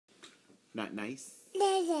Not nice?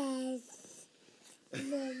 Nice.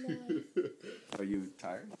 Are you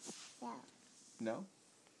tired? No. No?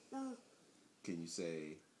 No. Can you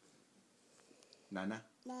say Nana?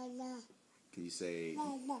 No. Can you say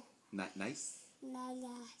No. not nice?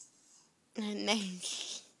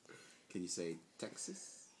 Nice. Can you say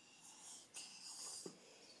Texas?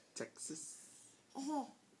 Texas?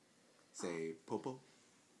 Say Popo?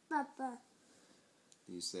 Papa.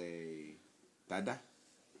 Can you say Dada?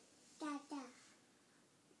 Dada.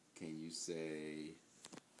 Can you say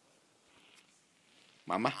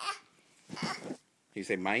Mama? Can you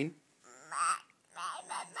say mine?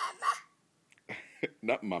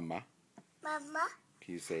 Not Mama. Mama.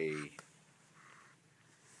 Can you say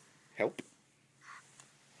help?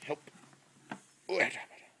 Help. Where'd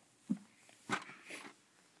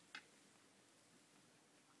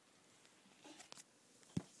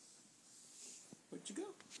you go?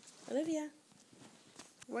 Olivia,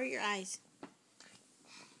 where are your eyes?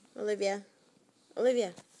 Olivia,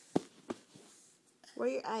 Olivia, where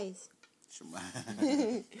are your eyes? Show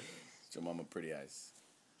Mama pretty eyes.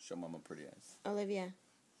 Show Mama pretty eyes. Olivia,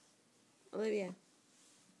 Olivia,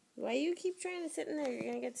 why you keep trying to sit in there? You're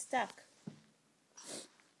gonna get stuck.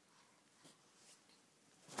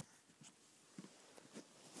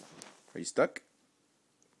 Are you stuck?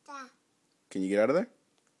 Da. Can you get out of there?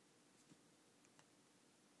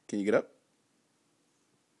 Can you get up?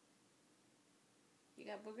 You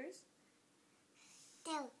got boogers?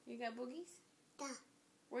 No. You got boogies? Da.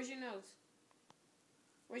 Where's your nose?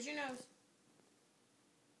 Where's your nose?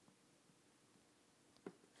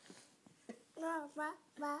 Ma.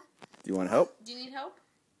 Do you want help? Do you need help?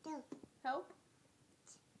 No. Help?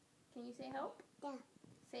 Can you say help? No.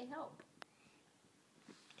 Say help.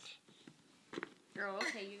 Girl,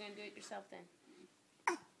 okay, you're gonna do it yourself then.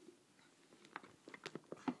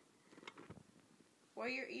 Where are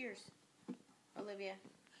your ears, Olivia?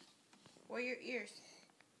 Where are your ears?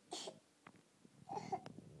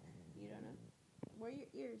 You don't know? Where are your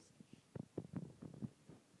ears?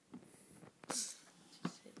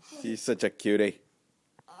 She's such a cutie.